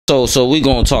So we're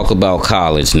gonna talk about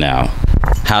college now.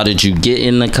 How did you get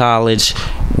into college?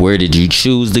 Where did you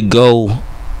choose to go?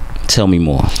 Tell me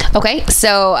more. Okay,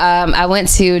 so I went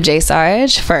to J.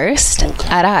 Sarge first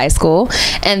out of high school,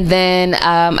 and then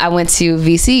I went to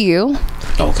VCU.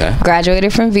 Okay.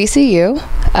 Graduated from VCU.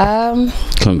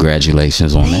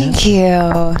 Congratulations on that. Thank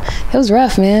you. It was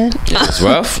rough, man. It was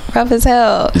rough? Rough as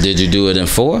hell. Did you do it in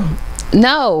 4?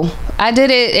 No, I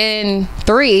did it in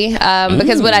 3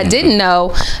 because what I didn't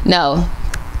know,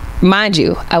 mind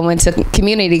you, I went to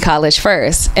community college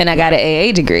first and I got an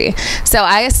AA degree. So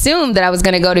I assumed that I was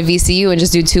going to go to VCU and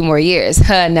just do 2 more years.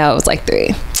 No, it was like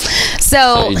 3.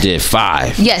 So you did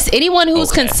 5. Yes, anyone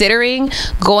who's considering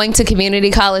going to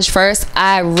community college first,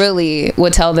 I really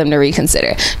would tell them to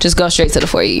reconsider. Just go straight to the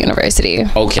 4-year university.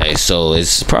 Okay, so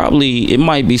it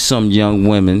might be some young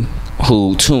women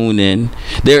who tune in.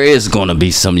 There is gonna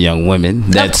be some young women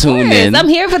that tune in. I'm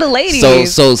here for the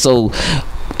ladies. So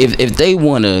if they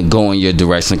want to go in your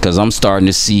direction, because I'm starting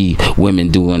to see women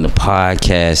doing the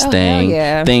podcast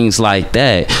thing, things like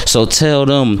that. So tell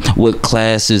them what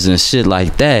classes and shit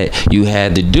like that you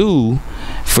had to do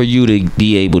for you to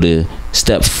be able to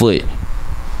step foot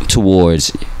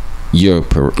towards your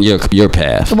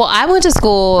path. Well, I went to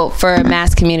school for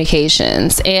mass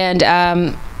communications,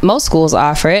 and most schools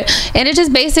offer it, and it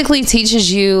just basically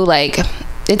teaches you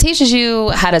it teaches you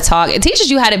how to talk. It teaches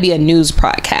you how to be a news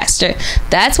broadcaster.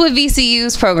 That's what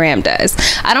VCU's program does.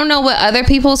 I don't know what other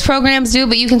people's programs do,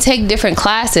 but you can take different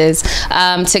classes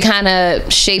to kind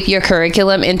of shape your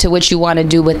curriculum into what you want to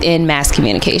do within mass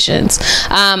communications.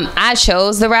 I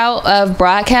chose the route of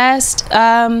broadcast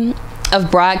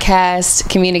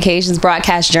communications,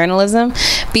 broadcast journalism,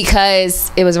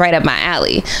 because it was right up my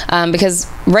alley. Because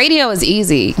radio is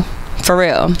easy. For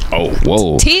real. Oh,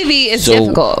 whoa. TV is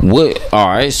difficult. All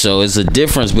right, so it's a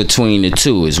difference between the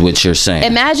two is what you're saying.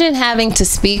 Imagine having to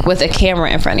speak with a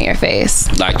camera in front of your face.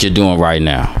 Like you're doing right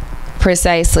now.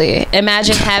 Precisely.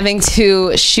 Imagine having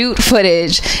to shoot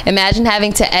footage. Imagine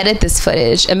having to edit this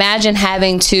footage. Imagine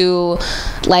having to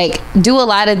do a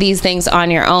lot of these things on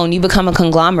your own. You become a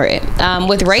conglomerate.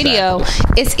 With radio,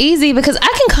 it's easy because I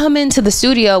can come into the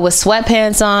studio with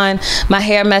sweatpants on, my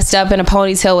hair messed up in a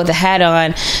ponytail with a hat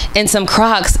on, and some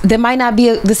Crocs that might not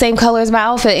be the same color as my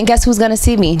outfit. And guess who's going to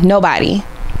see me? Nobody.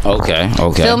 Okay.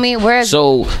 Feel me?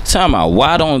 So, time out.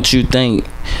 Why don't you think...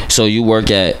 So, you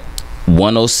work at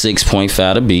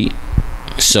 106.5 The Beat.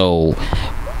 So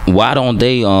why don't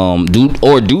they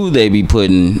do they be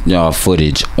putting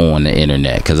footage on the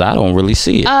internet? Because I don't really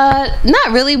see it.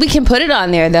 Not really. We can put it on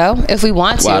there though if we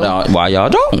want to. Why y'all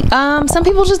don't? Some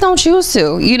people just don't choose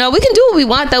to. We can do what we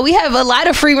want though. We have a lot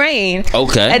of free reign.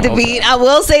 At The Beat, I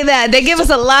will say that they give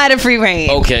us a lot of free reign.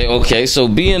 Okay. So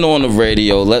being on the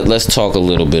radio, let's talk a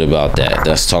little bit about that.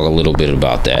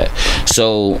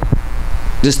 So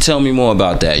just tell me more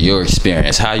about that, your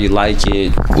experience, how you like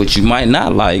it, what you might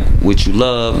not like, what you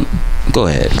love. Go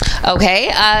ahead.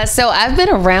 Okay, so I've been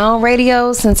around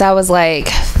radio since I was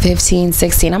 15,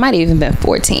 16. I might have even been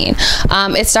 14.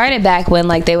 It started back when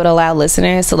they would allow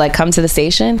listeners to come to the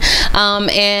station,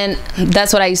 and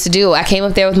that's what I used to do. I came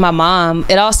up there with my mom.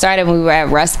 It all started when we were at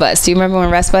Rust Bus. Do you remember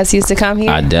when Rust Bus used to come here?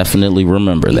 I definitely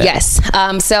remember that. Yes.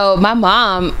 So my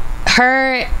mom...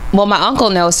 my uncle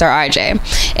knows Sir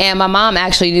RJ, and my mom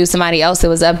actually knew somebody else that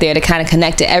was up there to kind of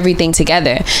connect everything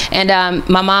together. And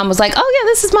my mom was like, "Oh yeah,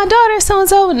 this is my daughter, so and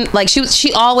so," and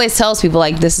she always tells people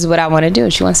this is what I want to do.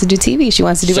 She wants to do TV. She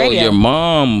wants to do radio. So your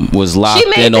mom was locked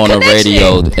in on a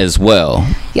radio as well.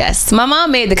 Yes, my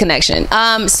mom made the connection.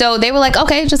 So they were like,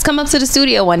 "Okay, just come up to the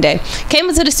studio one day." Came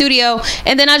up to the studio,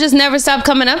 and then I just never stopped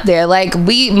coming up there.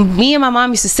 Me and my mom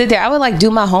used to sit there. I would do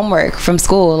my homework from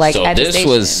school, so at the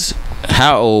station.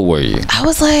 How old were you? I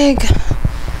was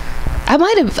I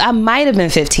might have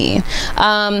been 15.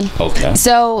 Okay.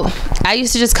 So I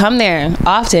used to just come there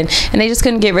often, and they just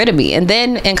couldn't get rid of me. And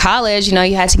then in college,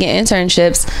 you had to get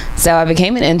internships. So I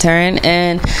became an intern.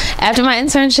 And after my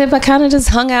internship, I kind of just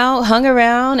hung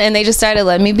around, and they just started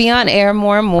letting me be on air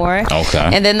more and more. Okay.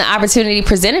 And then the opportunity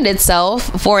presented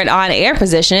itself for an on-air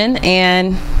position,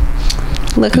 and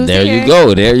look who's there here.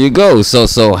 There you go.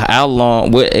 So how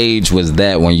long, what age was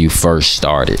that when you first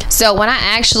started? So when I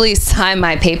actually signed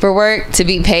my paperwork to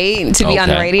be paid to be on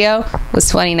the radio was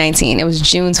 2019. It was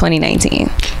June 2019.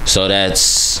 So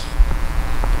that's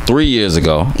 3 years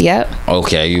ago. Yep.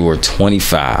 Okay, you were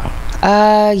 25.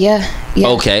 Yeah.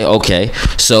 Okay.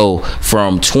 So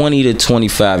from 20 to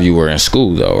 25 you were in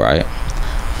school though, right?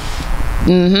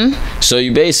 Mm-hmm. So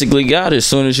you basically got it as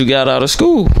soon as you got out of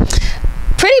school.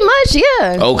 Pretty much,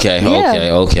 yeah.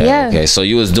 Okay. So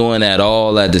you was doing that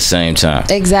all at the same time.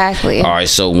 Exactly. All right.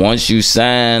 So once you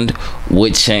signed,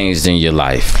 what changed in your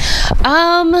life?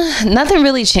 Nothing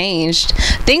really changed.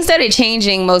 Things started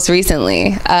changing most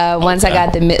recently. Once I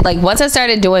got once I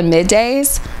started doing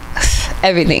middays,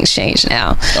 everything's changed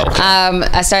now.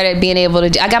 I started being able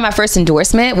to I got my first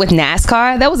endorsement with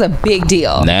NASCAR. That was a big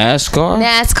deal.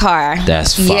 NASCAR.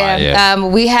 That's fire. Yeah.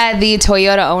 We had the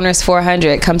Toyota Owners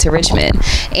 400 come to Richmond,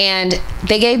 and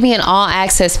they gave me an all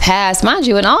access pass. Mind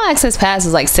you, an all access pass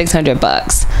is like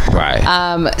 $600.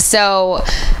 Right. So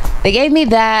they gave me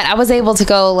that. I was able to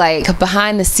go like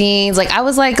behind the scenes. Like I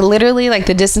was like literally like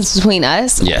the distance between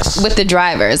us. Yes. With the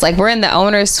drivers. Like we're in the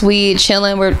owner's suite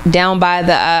chilling. We're down by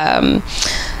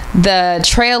the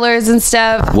trailers and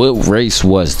stuff. What race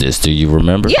was this? Do you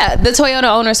remember? Yeah, the Toyota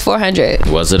Owners 400.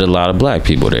 Was it a lot of black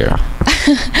people there?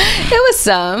 It was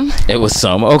some.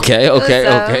 Okay.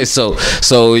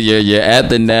 So you're at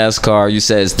the NASCAR. You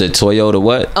said it's the Toyota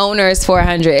what? Owners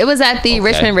 400. It was at the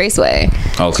Richmond Raceway.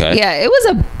 Okay. Yeah, it was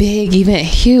a big event,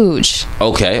 huge.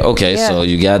 Okay. Yeah. So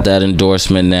you got that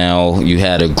endorsement now. You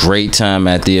had a great time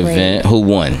at the event. Who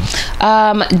won?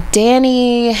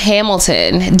 Denny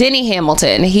Hamilton.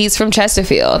 He's from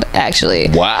Chesterfield, actually.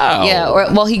 Wow.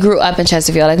 Yeah. He grew up in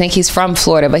Chesterfield. I think he's from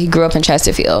Florida, but he grew up in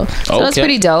Chesterfield. So that's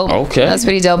pretty dope. Okay. That's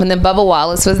pretty dope. And then Bubba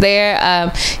Wallace was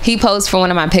there. He posed for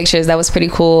one of my pictures. That was pretty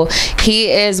cool.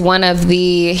 He's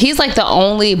like the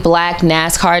only black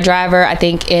NASCAR driver, I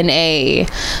think,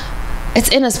 it's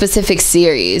in a specific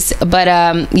series. But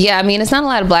yeah, I mean, it's not a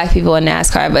lot of black people in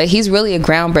NASCAR, but he's really a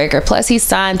groundbreaker. Plus, he's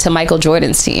signed to Michael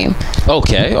Jordan's team.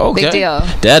 Okay. Big deal.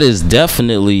 That is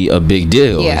definitely a big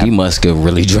deal. Yeah. He must go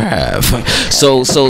really drive. So